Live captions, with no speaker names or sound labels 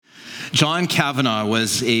John Kavanaugh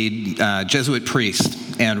was a Jesuit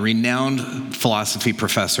priest and renowned philosophy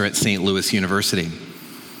professor at St. Louis University.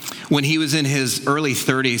 When he was in his early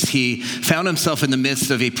 30s, he found himself in the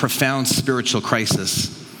midst of a profound spiritual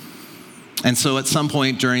crisis. And so at some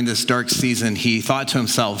point during this dark season, he thought to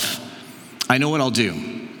himself, I know what I'll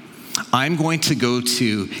do. I'm going to go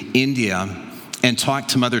to India and talk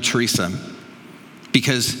to Mother Teresa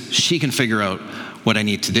because she can figure out what I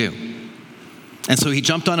need to do. And so he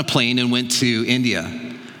jumped on a plane and went to India,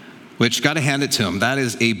 which, got to hand it to him, that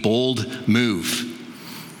is a bold move.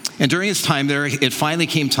 And during his time there, it finally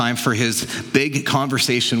came time for his big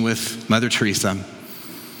conversation with Mother Teresa.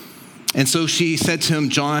 And so she said to him,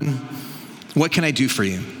 John, what can I do for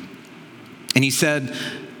you? And he said,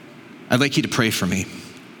 I'd like you to pray for me.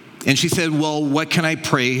 And she said, well, what can I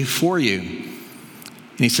pray for you?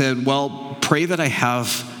 And he said, well, pray that I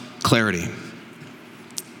have clarity.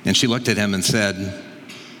 And she looked at him and said,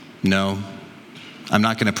 no, I'm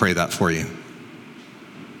not going to pray that for you.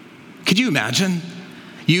 Could you imagine?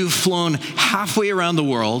 You've flown halfway around the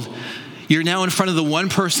world. You're now in front of the one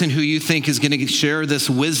person who you think is going to share this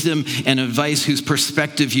wisdom and advice, whose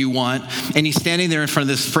perspective you want. And he's standing there in front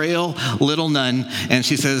of this frail little nun. And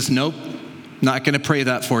she says, nope, not going to pray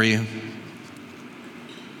that for you.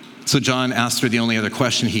 So John asked her the only other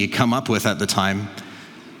question he had come up with at the time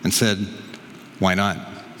and said, why not?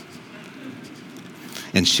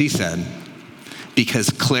 And she said, because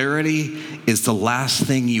clarity is the last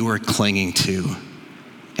thing you are clinging to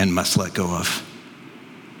and must let go of.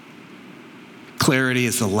 Clarity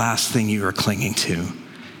is the last thing you are clinging to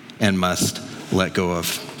and must let go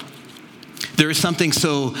of. There is something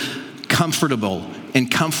so comfortable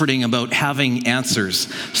and comforting about having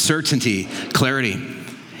answers, certainty, clarity.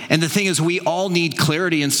 And the thing is, we all need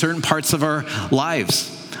clarity in certain parts of our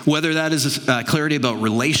lives. Whether that is clarity about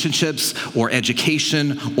relationships or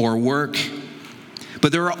education or work.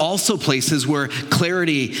 But there are also places where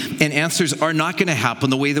clarity and answers are not going to happen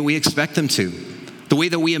the way that we expect them to, the way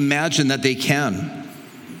that we imagine that they can.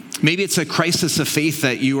 Maybe it's a crisis of faith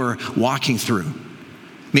that you are walking through.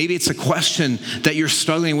 Maybe it's a question that you're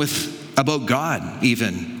struggling with about God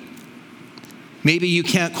even. Maybe you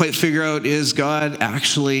can't quite figure out, is God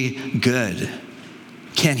actually good?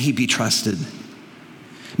 Can he be trusted?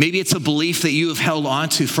 Maybe it's a belief that you have held on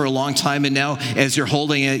to for a long time, and now as you're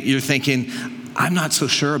holding it, you're thinking, I'm not so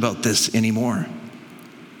sure about this anymore.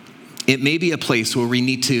 It may be a place where we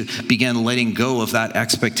need to begin letting go of that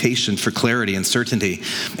expectation for clarity and certainty.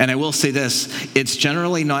 And I will say this, it's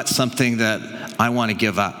generally not something that I want to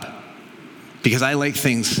give up, because I like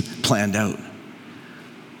things planned out.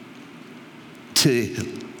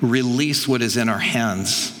 To release what is in our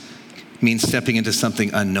hands means stepping into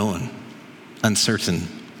something unknown, uncertain.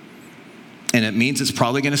 And it means it's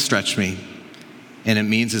probably going to stretch me. And it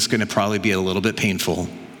means it's going to probably be a little bit painful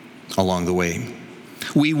along the way.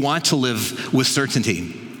 We want to live with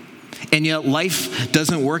certainty. And yet life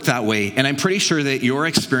doesn't work that way. And I'm pretty sure that your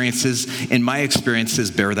experiences and my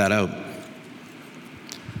experiences bear that out.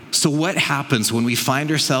 So what happens when we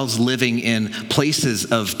find ourselves living in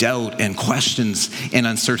places of doubt and questions and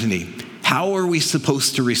uncertainty? How are we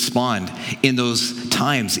supposed to respond in those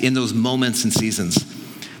times, in those moments and seasons?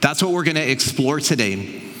 That's what we're going to explore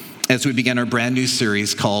today as we begin our brand new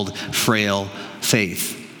series called Frail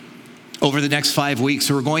Faith. Over the next 5 weeks,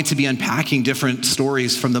 we're going to be unpacking different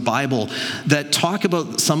stories from the Bible that talk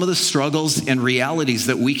about some of the struggles and realities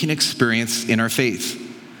that we can experience in our faith,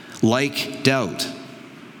 like doubt,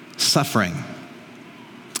 suffering,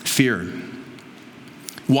 fear.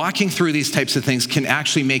 Walking through these types of things can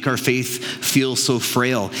actually make our faith feel so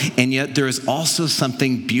frail, and yet there is also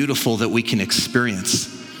something beautiful that we can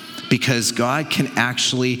experience, because God can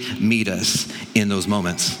actually meet us in those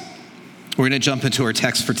moments. We're going to jump into our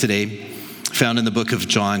text for today, found in the book of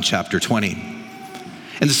John, chapter 20.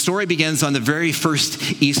 And the story begins on the very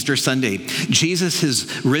first Easter Sunday. Jesus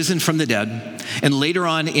has risen from the dead, and later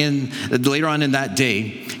on in that day,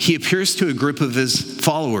 he appears to a group of his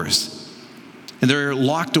followers. And they're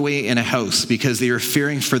locked away in a house because they are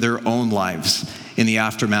fearing for their own lives in the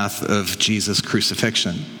aftermath of Jesus'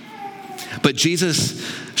 crucifixion. But Jesus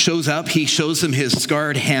shows up, he shows them his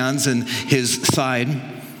scarred hands and his side,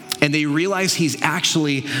 and they realize he's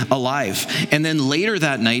actually alive. And then later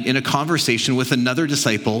that night, in a conversation with another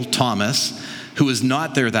disciple, Thomas, who was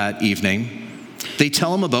not there that evening, they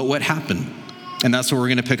tell him about what happened. And that's where we're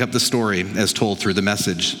going to pick up the story as told through the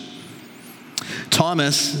message.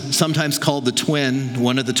 Thomas, sometimes called the twin,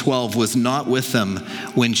 one of the 12, was not with them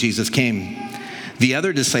when Jesus came. The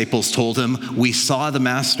other disciples told him, "We saw the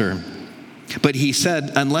Master." But he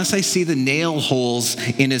said, unless I see the nail holes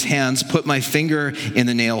in his hands, put my finger in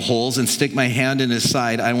the nail holes, and stick my hand in his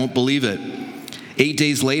side, I won't believe it. 8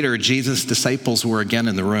 days later, Jesus' disciples were again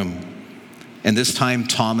in the room. And this time,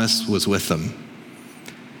 Thomas was with them.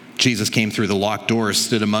 Jesus came through the locked doors,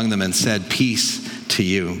 stood among them, and said, "Peace to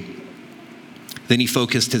you." Then he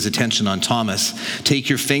focused his attention on Thomas. "Take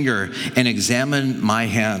your finger and examine my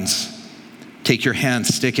hands. Take your hand,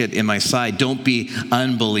 stick it in my side. Don't be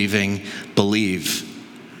unbelieving, believe."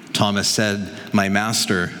 Thomas said, "My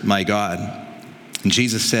master, my God." And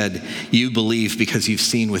Jesus said, "You believe because you've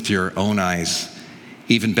seen with your own eyes.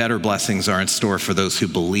 Even better blessings are in store for those who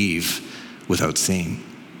believe without seeing."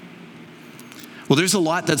 Well, there's a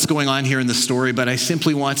lot that's going on here in the story, but I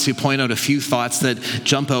simply want to point out a few thoughts that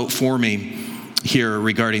jump out for me here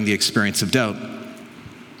regarding the experience of doubt.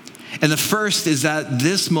 And the first is that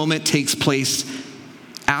this moment takes place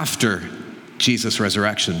after Jesus'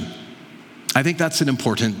 resurrection. I think that's an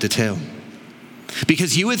important detail.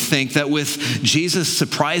 Because you would think that with Jesus'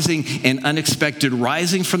 surprising and unexpected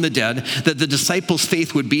rising from the dead, that the disciples'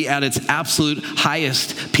 faith would be at its absolute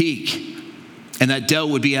highest peak, and that doubt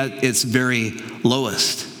would be at its very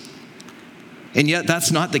lowest. And yet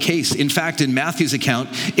that's not the case. In fact, in Matthew's account,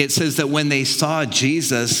 it says that when they saw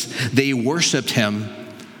Jesus, they worshiped him,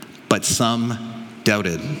 but some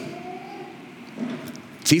doubted.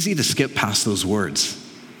 It's easy to skip past those words,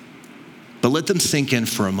 but let them sink in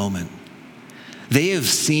for a moment. They have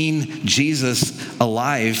seen Jesus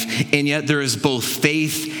alive, and yet there is both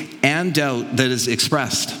faith and doubt that is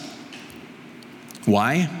expressed.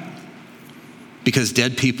 Why? Because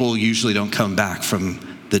dead people usually don't come back from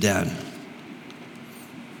the dead.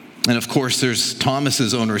 And of course, there's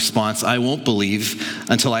Thomas's own response: "I won't believe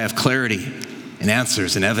until I have clarity and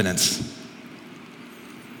answers and evidence."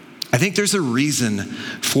 I think there's a reason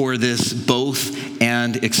for this both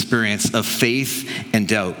and experience of faith and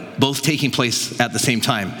doubt, both taking place at the same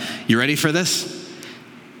time. You ready for this?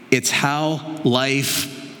 It's how life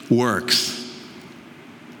works.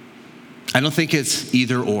 I don't think it's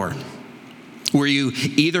either or, where you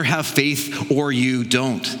either have faith or you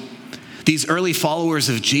don't. These early followers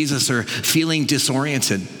of Jesus are feeling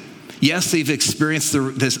disoriented. Yes, they've experienced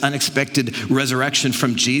this unexpected resurrection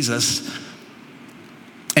from Jesus,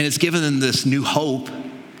 and it's given them this new hope.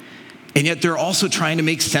 And yet they're also trying to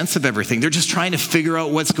make sense of everything. They're just trying to figure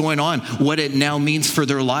out what's going on, what it now means for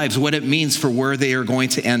their lives, what it means for where they are going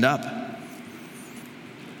to end up.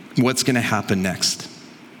 What's going to happen next?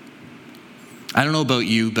 I don't know about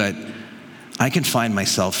you, but I can find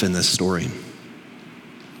myself in this story.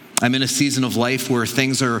 I'm in a season of life where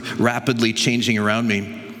things are rapidly changing around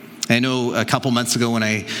me. I know a couple months ago when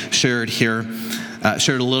I shared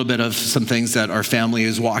a little bit of some things that our family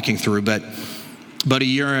is walking through, but about a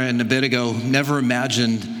year and a bit ago, never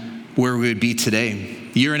imagined where we would be today.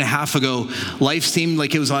 A year and a half ago, life seemed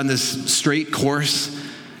like it was on this straight course,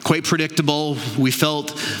 quite predictable. We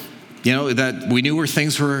felt, that we knew where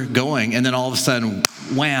things were going, and then all of a sudden,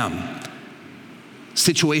 wham,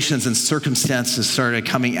 situations and circumstances started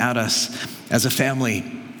coming at us as a family,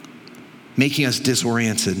 making us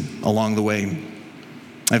disoriented along the way.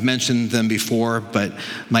 I've mentioned them before, but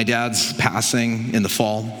my dad's passing in the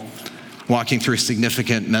fall, walking through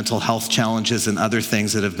significant mental health challenges and other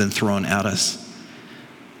things that have been thrown at us.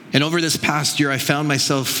 And over this past year, I found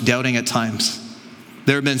myself doubting at times.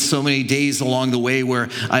 There have been so many days along the way where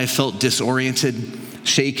I felt disoriented,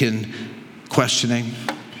 shaken, questioning,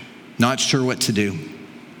 not sure what to do,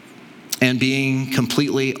 and being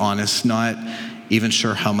completely honest, not even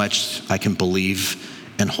sure how much I can believe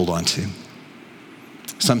and hold on to.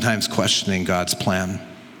 Sometimes questioning God's plan,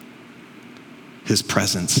 his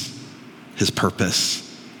presence, his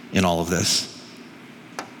purpose in all of this.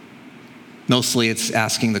 Mostly it's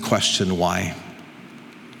asking the question, why?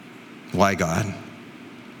 Why God?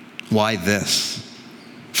 Why this?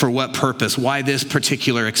 For what purpose? Why this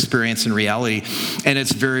particular experience and reality? And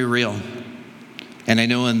it's very real. And I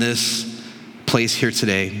know in this place here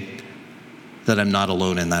today that I'm not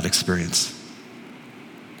alone in that experience.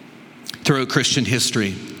 Throughout Christian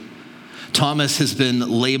history, Thomas has been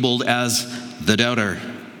labeled as the doubter.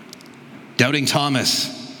 Doubting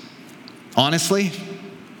Thomas. Honestly,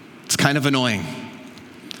 it's kind of annoying.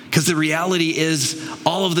 Because the reality is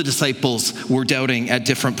all of the disciples were doubting at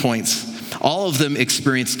different points. All of them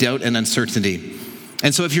experienced doubt and uncertainty.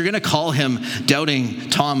 And so if you're going to call him Doubting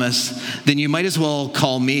Thomas, then you might as well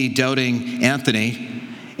call me Doubting Anthony,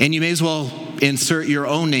 and you may as well insert your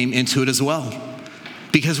own name into it as well.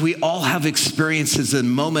 Because we all have experiences and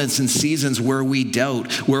moments and seasons where we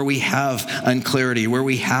doubt, where we have unclarity, where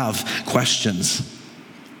we have questions.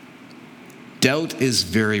 Doubt is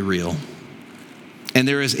very real. And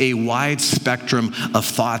there is a wide spectrum of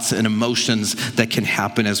thoughts and emotions that can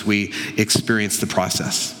happen as we experience the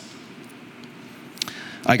process.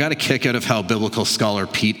 I got a kick out of how biblical scholar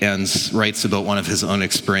Pete Enns writes about one of his own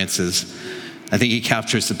experiences. I think he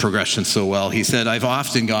captures the progression so well. He said, I've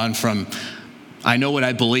often gone from, I know what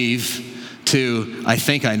I believe, to, I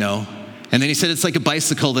think I know. And then he said, it's like a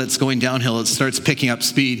bicycle that's going downhill. It starts picking up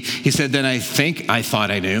speed. He said, then I think I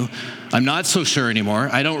thought I knew. I'm not so sure anymore.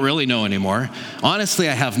 I don't really know anymore. Honestly,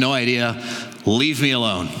 I have no idea. Leave me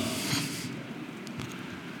alone.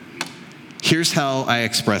 Here's how I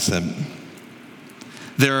express it.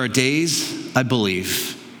 There are days I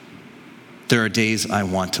believe. There are days I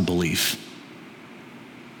want to believe.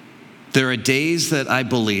 There are days that I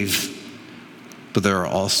believe, but there are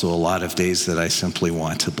also a lot of days that I simply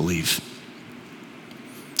want to believe.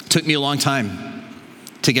 It took me a long time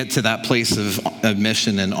to get to that place of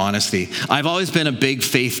admission and honesty. I've always been a big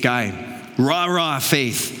faith guy. Rah,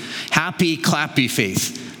 faith. Happy, clappy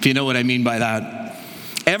faith, if you know what I mean by that.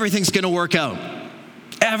 Everything's going to work out.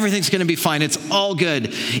 Everything's going to be fine. It's all good.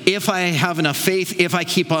 If I have enough faith, if I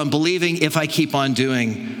keep on believing, if I keep on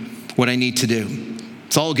doing what I need to do.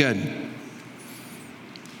 It's all good.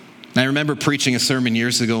 And I remember preaching a sermon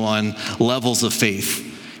years ago on levels of faith.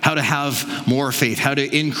 How to have more faith, how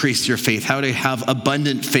to increase your faith, how to have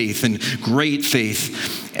abundant faith and great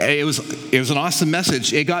faith. It was an awesome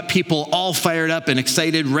message. It got people all fired up and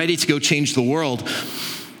excited, ready to go change the world.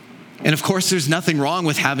 And of course, there's nothing wrong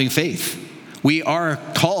with having faith. We are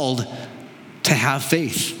called to have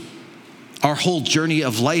faith. Our whole journey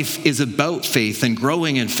of life is about faith and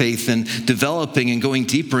growing in faith and developing and going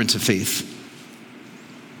deeper into faith.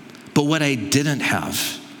 But what I didn't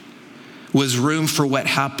have was room for what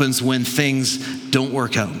happens when things don't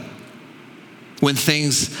work out, when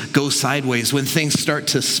things go sideways, when things start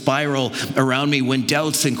to spiral around me, when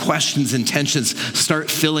doubts and questions and tensions start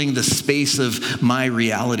filling the space of my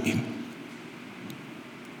reality.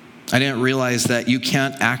 I didn't realize that you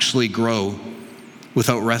can't actually grow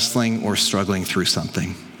without wrestling or struggling through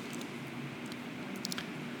something.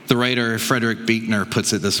 The writer Frederick Buechner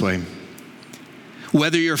puts it this way: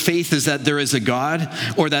 whether your faith is that there is a God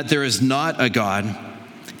or that there is not a God,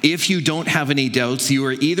 if you don't have any doubts, you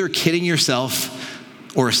are either kidding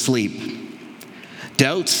yourself or asleep.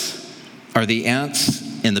 Doubts are the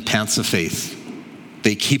ants in the pants of faith.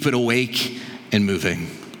 They keep it awake and moving.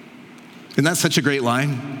 Isn't that such a great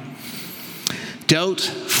line? Doubt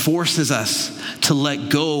forces us to let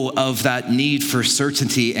go of that need for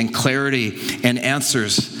certainty and clarity and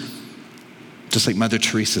answers, just like Mother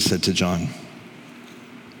Teresa said to John.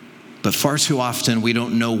 But far too often, we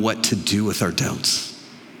don't know what to do with our doubts.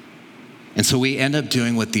 And so we end up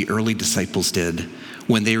doing what the early disciples did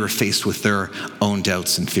when they were faced with their own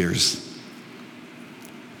doubts and fears.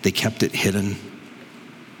 They kept it hidden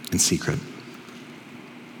in secret.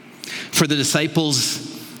 For the disciples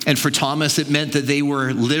and for Thomas, it meant that they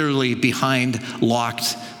were literally behind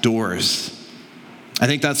locked doors. I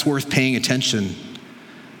think that's worth paying attention.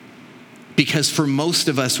 Because for most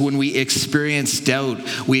of us, when we experience doubt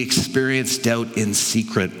in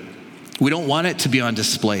secret. We don't want it to be on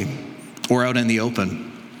display or out in the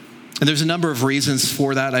open. And there's a number of reasons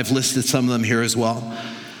for that. I've listed some of them here as well.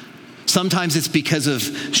 Sometimes it's because of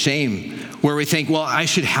shame, where we think, well, I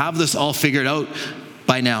should have this all figured out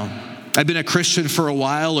by now. I've been a Christian for a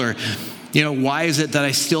while, or, why is it that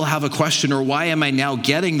I still have a question, or why am I now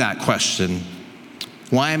getting that question?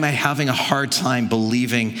 Why am I having a hard time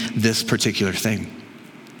believing this particular thing?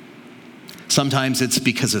 Sometimes it's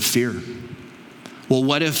because of fear. Well,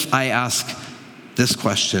 what if I ask this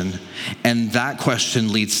question, and that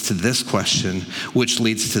question leads to this question, which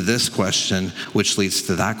leads to this question, which leads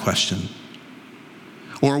to that question?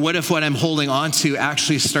 Or what if what I'm holding on to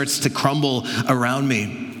actually starts to crumble around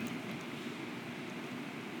me?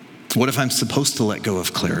 What if I'm supposed to let go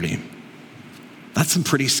of clarity? That's some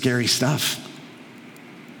pretty scary stuff.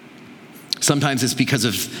 Sometimes it's because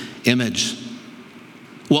of image.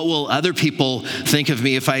 What will other people think of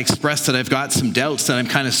me if I express that I've got some doubts, that I'm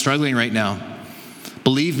kind of struggling right now?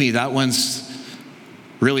 Believe me, that one's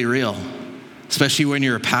really real, especially when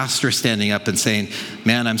you're a pastor standing up and saying,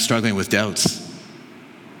 man, I'm struggling with doubts.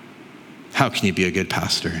 How can you be a good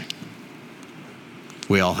pastor?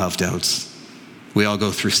 We all have doubts. We all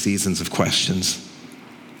go through seasons of questions.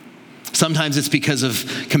 Sometimes it's because of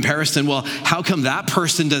comparison. Well, how come that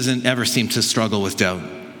person doesn't ever seem to struggle with doubt?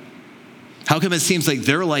 How come it seems like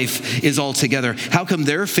their life is all together? How come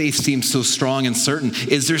their faith seems so strong and certain?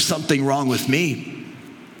 Is there something wrong with me?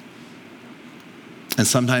 And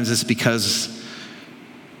sometimes it's because,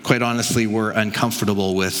 quite honestly, we're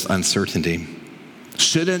uncomfortable with uncertainty.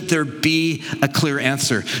 Shouldn't there be a clear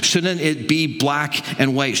answer? Shouldn't it be black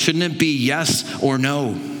and white? Shouldn't it be yes or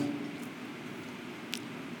no?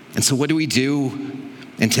 And so what do we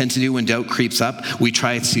and tend to do when doubt creeps up? We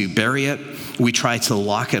try to bury it. We try to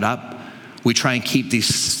lock it up. We try and keep these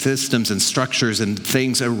systems and structures and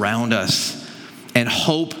things around us and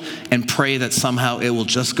hope and pray that somehow it will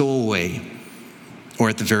just go away, or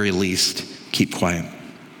at the very least, keep quiet.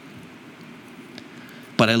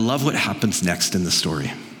 But I love what happens next in the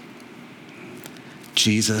story.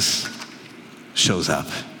 Jesus shows up.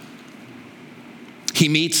 He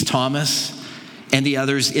meets Thomas and the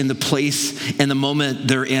others in the place and the moment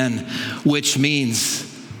they're in, which means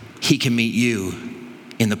he can meet you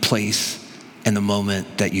in the place and the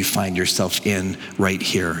moment that you find yourself in right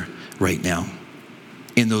here, right now.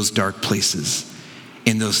 In those dark places,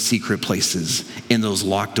 in those secret places, in those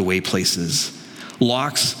locked away places.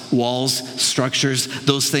 Locks, walls, structures,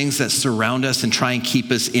 those things that surround us and try and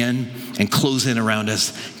keep us in and close in around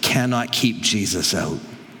us cannot keep Jesus out.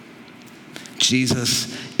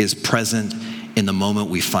 Jesus is present in the moment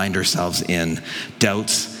we find ourselves in,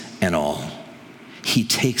 doubts and all. He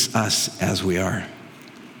takes us as we are.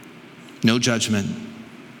 No judgment,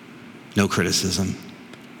 no criticism.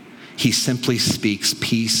 He simply speaks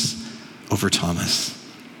peace over Thomas,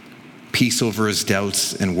 peace over his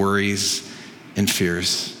doubts and worries and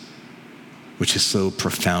fears, which is so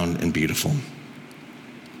profound and beautiful.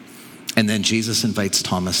 And then Jesus invites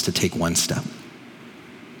Thomas to take one step.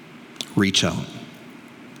 Reach out.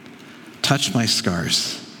 Touch my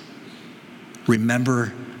scars.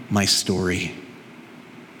 Remember my story.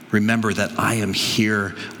 Remember that I am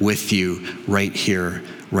here with you right here,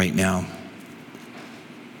 right now.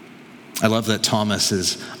 I love that Thomas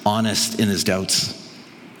is honest in his doubts.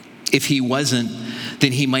 If he wasn't,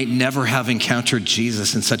 then he might never have encountered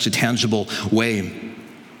Jesus in such a tangible way.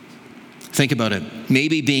 Think about it.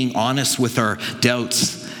 Maybe being honest with our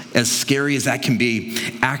doubts, as scary as that can be,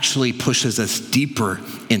 actually pushes us deeper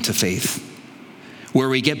into faith, where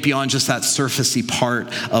we get beyond just that surfacey part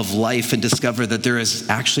of life and discover that there is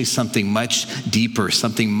actually something much deeper,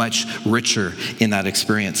 something much richer in that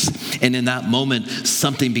experience. And in that moment,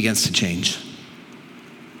 something begins to change.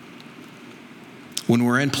 When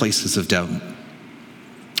we're in places of doubt,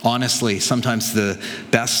 honestly, sometimes the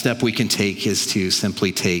best step we can take is to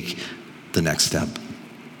simply take the next step.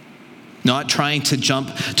 Not trying to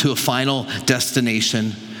jump to a final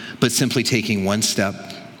destination, but simply taking one step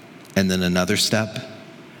and then another step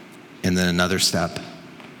and then another step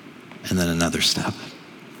and then another step.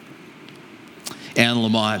 Anne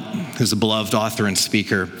Lamott, who's a beloved author and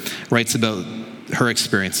speaker, writes about her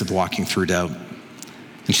experience of walking through doubt.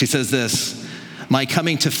 And she says this: "My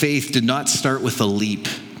coming to faith did not start with a leap,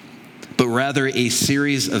 but rather a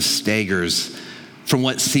series of staggers from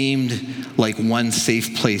what seemed like one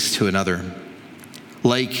safe place to another.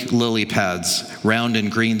 Like lily pads, round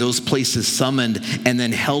and green, those places summoned and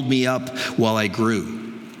then held me up while I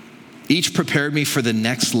grew. Each prepared me for the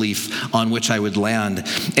next leaf on which I would land,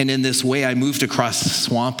 and in this way I moved across the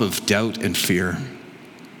swamp of doubt and fear.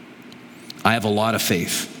 I have a lot of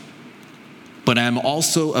faith, but I'm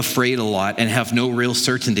also afraid a lot and have no real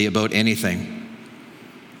certainty about anything.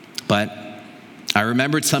 But I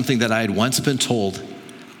remembered something that I had once been told,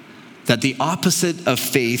 that the opposite of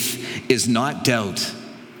faith is not doubt,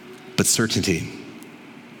 but certainty.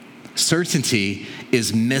 Certainty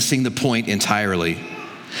is missing the point entirely.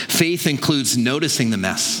 Faith includes noticing the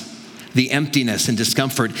mess, the emptiness and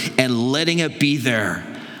discomfort, and letting it be there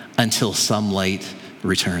until some light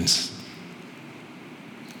returns."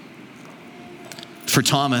 For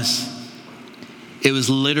Thomas, it was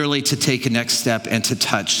literally to take a next step and to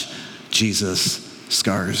touch Jesus'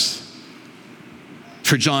 scars.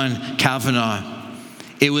 For John Kavanaugh,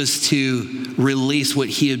 it was to release what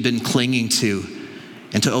he had been clinging to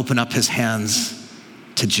and to open up his hands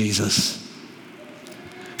to Jesus.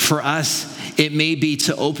 For us, it may be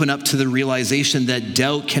to open up to the realization that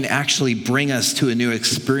doubt can actually bring us to a new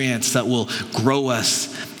experience that will grow us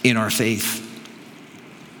in our faith.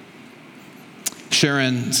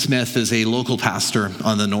 Sharon Smith is a local pastor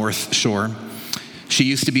on the North Shore. She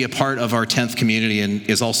used to be a part of our 10th community and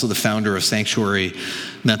is also the founder of Sanctuary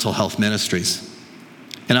Mental Health Ministries.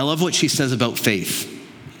 And I love what she says about faith.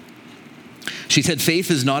 She said, "Faith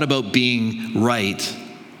is not about being right,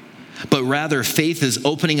 but rather faith is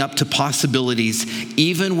opening up to possibilities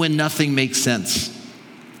even when nothing makes sense.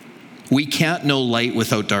 We can't know light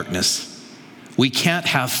without darkness. We can't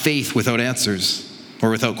have faith without answers or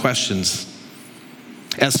without questions.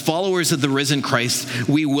 As followers of the risen Christ,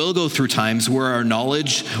 we will go through times where our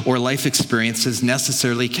knowledge or life experiences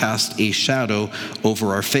necessarily cast a shadow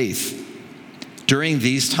over our faith. During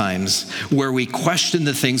these times where we question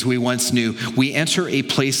the things we once knew, we enter a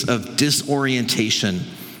place of disorientation,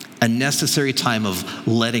 a necessary time of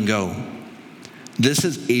letting go. This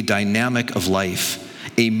is a dynamic of life,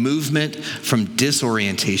 a movement from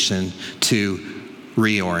disorientation to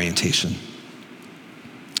reorientation.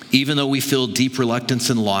 Even though we feel deep reluctance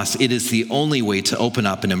and loss, it is the only way to open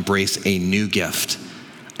up and embrace a new gift,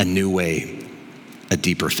 a new way, a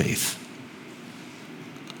deeper faith.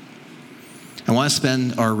 I want to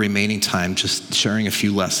spend our remaining time just sharing a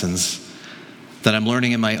few lessons that I'm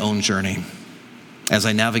learning in my own journey as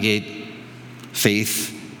I navigate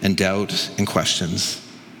faith and doubt and questions.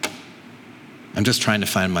 I'm just trying to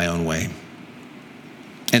find my own way.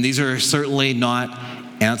 And these are certainly not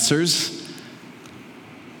answers,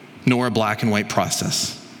 nor a black and white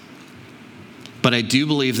process. But I do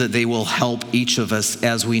believe that they will help each of us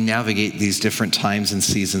as we navigate these different times and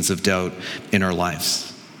seasons of doubt in our lives.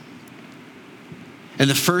 And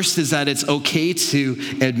the first is that it's okay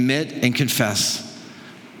to admit and confess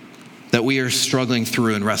that we are struggling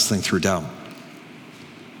through and wrestling through doubt.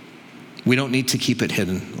 We don't need to keep it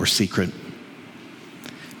hidden or secret.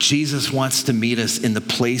 Jesus wants to meet us in the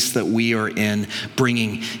place that we are in,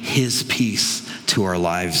 bringing his peace to our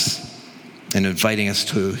lives and inviting us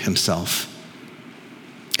to himself.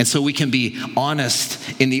 And so we can be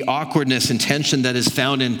honest in the awkwardness and tension that is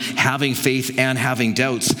found in having faith and having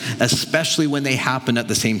doubts, especially when they happen at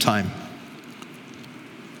the same time.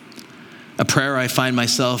 A prayer I find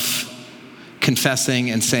myself confessing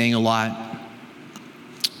and saying a lot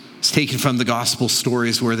is taken from the gospel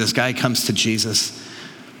stories where this guy comes to Jesus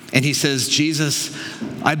and he says, Jesus,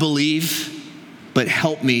 I believe, but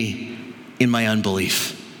help me in my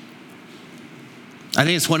unbelief. I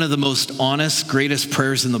think it's one of the most honest, greatest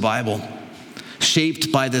prayers in the Bible,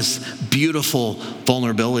 shaped by this beautiful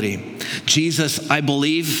vulnerability. Jesus, I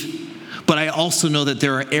believe, but I also know that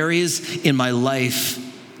there are areas in my life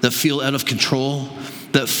that feel out of control,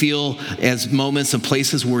 that feel as moments and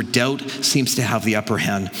places where doubt seems to have the upper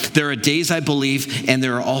hand. There are days I believe, and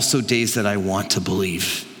there are also days that I want to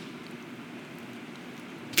believe.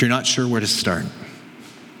 If you're not sure where to start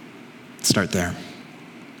there.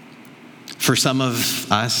 For some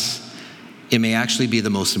of us, it may actually be the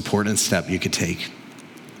most important step you could take.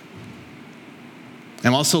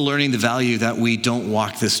 I'm also learning the value that we don't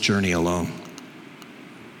walk this journey alone.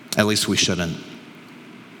 At least we shouldn't.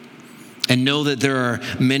 And know that there are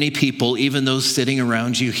many people, even those sitting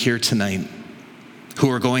around you here tonight, who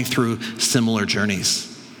are going through similar journeys.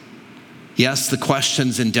 Yes, the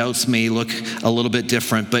questions and doubts may look a little bit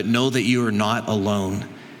different, but know that you are not alone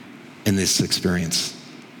in this experience.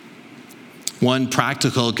 One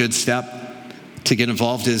practical good step to get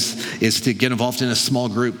involved is to get involved in a small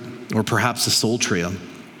group or perhaps a soul trio.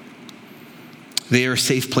 They are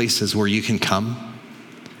safe places where you can come,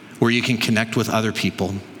 where you can connect with other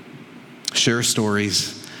people, share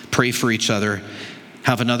stories, pray for each other,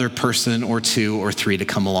 have another person or two or three to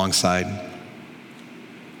come alongside.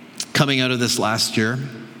 Coming out of this last year,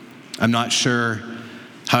 I'm not sure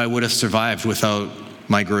how I would have survived without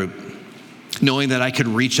my group. Knowing that I could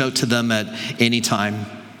reach out to them at any time,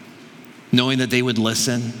 knowing that they would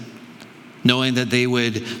listen, knowing that they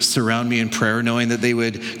would surround me in prayer, knowing that they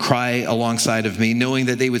would cry alongside of me, knowing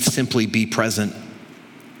that they would simply be present.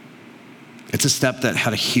 It's a step that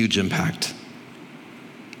had a huge impact.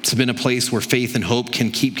 It's been a place where faith and hope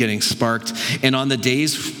can keep getting sparked. And on the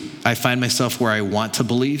days I find myself where I want to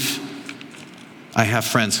believe, I have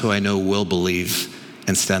friends who I know will believe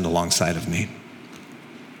and stand alongside of me.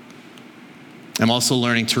 I'm also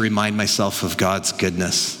learning to remind myself of God's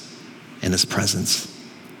goodness and his presence,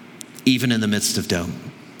 even in the midst of doubt,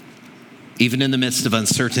 even in the midst of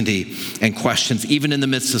uncertainty and questions, even in the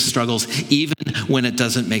midst of struggles, even when it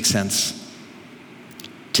doesn't make sense.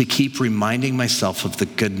 To keep reminding myself of the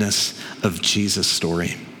goodness of Jesus'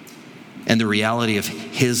 story and the reality of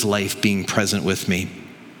his life being present with me.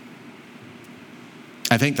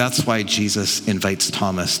 I think that's why Jesus invites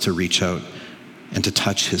Thomas to reach out and to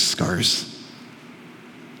touch his scars.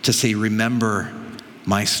 To say, remember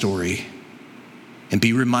my story and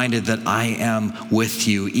be reminded that I am with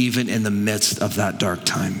you even in the midst of that dark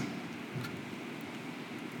time.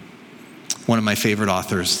 One of my favorite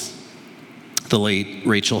authors, the late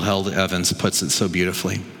Rachel Held Evans, puts it so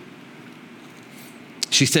beautifully.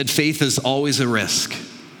 She said, faith is always a risk,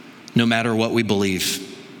 no matter what we believe.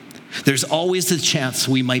 There's always a chance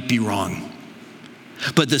we might be wrong.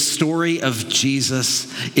 But the story of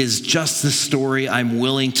Jesus is just the story I'm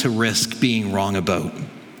willing to risk being wrong about.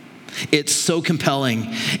 It's so compelling,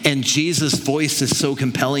 and Jesus' voice is so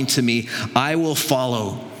compelling to me, I will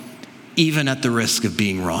follow, even at the risk of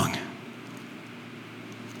being wrong.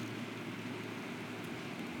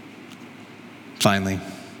 Finally,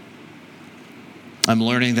 I'm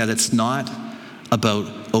learning that it's not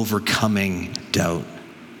about overcoming doubt.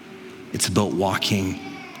 It's about walking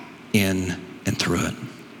in and through it.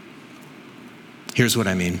 Here's what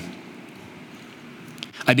I mean.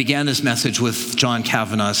 I began this message with John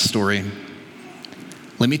Kavanagh's story.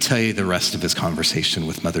 Let me tell you the rest of his conversation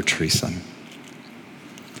with Mother Teresa.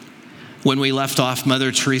 When we left off,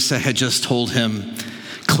 Mother Teresa had just told him,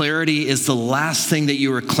 clarity is the last thing that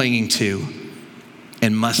you are clinging to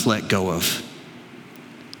and must let go of.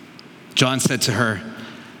 John said to her,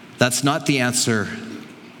 that's not the answer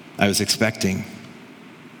I was expecting,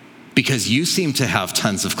 because you seem to have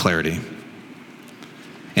tons of clarity.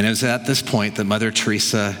 And it was at this point that Mother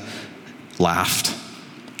Teresa laughed.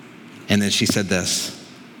 And then she said this,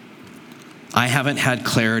 I haven't had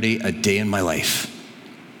clarity a day in my life,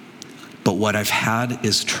 but what I've had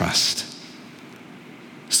is trust.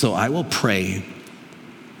 So I will pray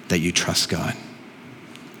that you trust God.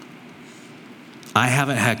 I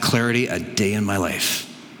haven't had clarity a day in my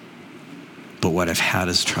life, but what I've had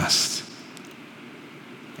is trust.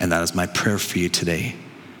 And that is my prayer for you today,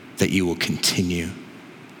 that you will continue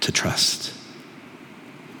to trust.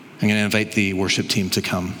 I'm going to invite the worship team to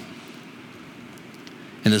come.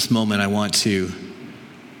 In this moment, I want to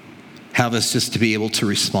have us just to be able to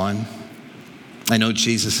respond. I know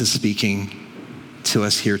Jesus is speaking to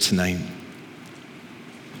us here tonight.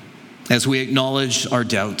 As we acknowledge our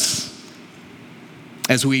doubts,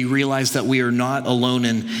 as we realize that we are not alone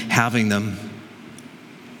in having them,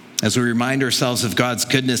 as we remind ourselves of God's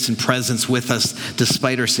goodness and presence with us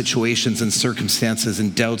despite our situations and circumstances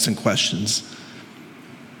and doubts and questions,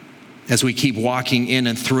 as we keep walking in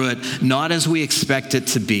and through it, not as we expect it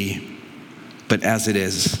to be, but as it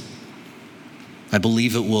is, I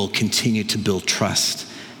believe it will continue to build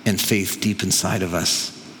trust and faith deep inside of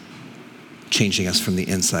us, changing us from the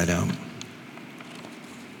inside out.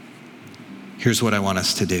 Here's what I want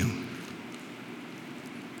us to do.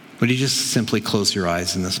 Would you just simply close your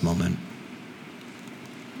eyes in this moment?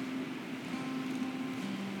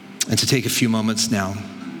 And to take a few moments now.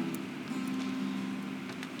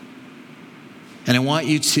 And I want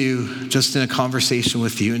you to, just in a conversation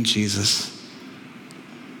with you and Jesus,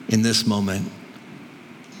 in this moment,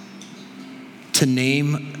 to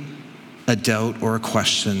name a doubt or a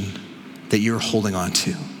question that you're holding on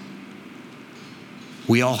to.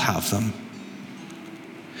 We all have them.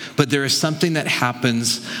 But there is something that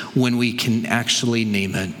happens when we can actually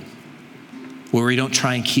name it, where we don't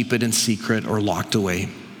try and keep it in secret or locked away.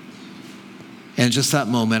 And just that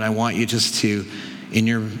moment, I want you just to, in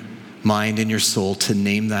your mind, in your soul, to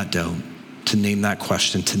name that doubt, to name that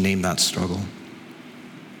question, to name that struggle.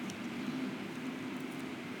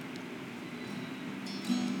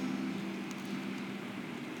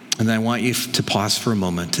 And then I want you to pause for a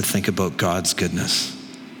moment to think about God's goodness.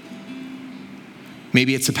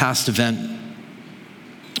 Maybe it's a past event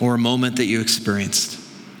or a moment that you experienced.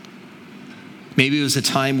 Maybe it was a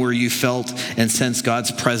time where you felt and sensed God's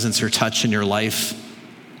presence or touch in your life.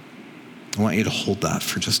 I want you to hold that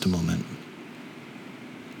for just a moment.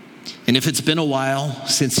 And if it's been a while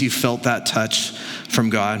since you felt that touch from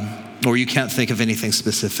God, or you can't think of anything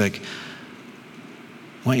specific,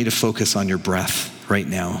 I want you to focus on your breath right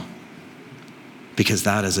now, because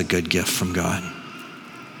that is a good gift from God.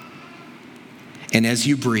 And as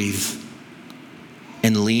you breathe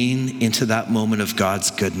and lean into that moment of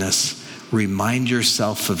God's goodness, remind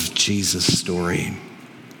yourself of Jesus' story,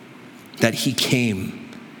 that he came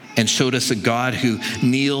and showed us a God who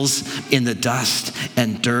kneels in the dust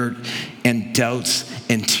and dirt and doubts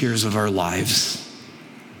and tears of our lives,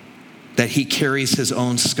 that he carries his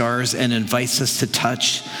own scars and invites us to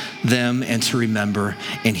touch them and to remember,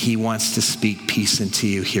 and he wants to speak peace into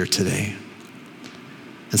you here today.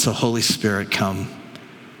 And so, Holy Spirit, come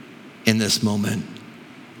in this moment.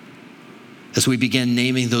 As we begin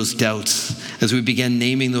naming those doubts, as we begin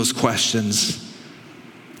naming those questions,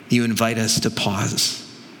 you invite us to pause,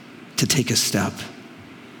 to take a step,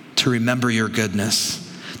 to remember your goodness,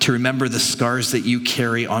 to remember the scars that you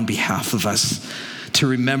carry on behalf of us, to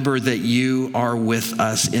remember that you are with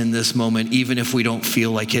us in this moment, even if we don't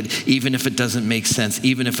feel like it, even if it doesn't make sense,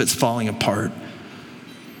 even if it's falling apart.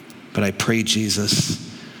 But I pray, Jesus,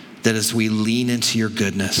 that as we lean into your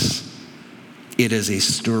goodness, it is a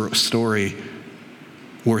story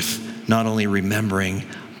worth not only remembering,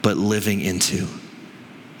 but living into.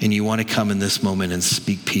 And you want to come in this moment and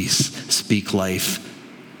speak peace, speak life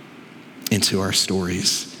into our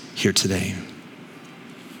stories here today.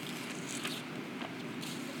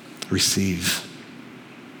 Receive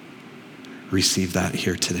that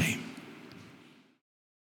here today.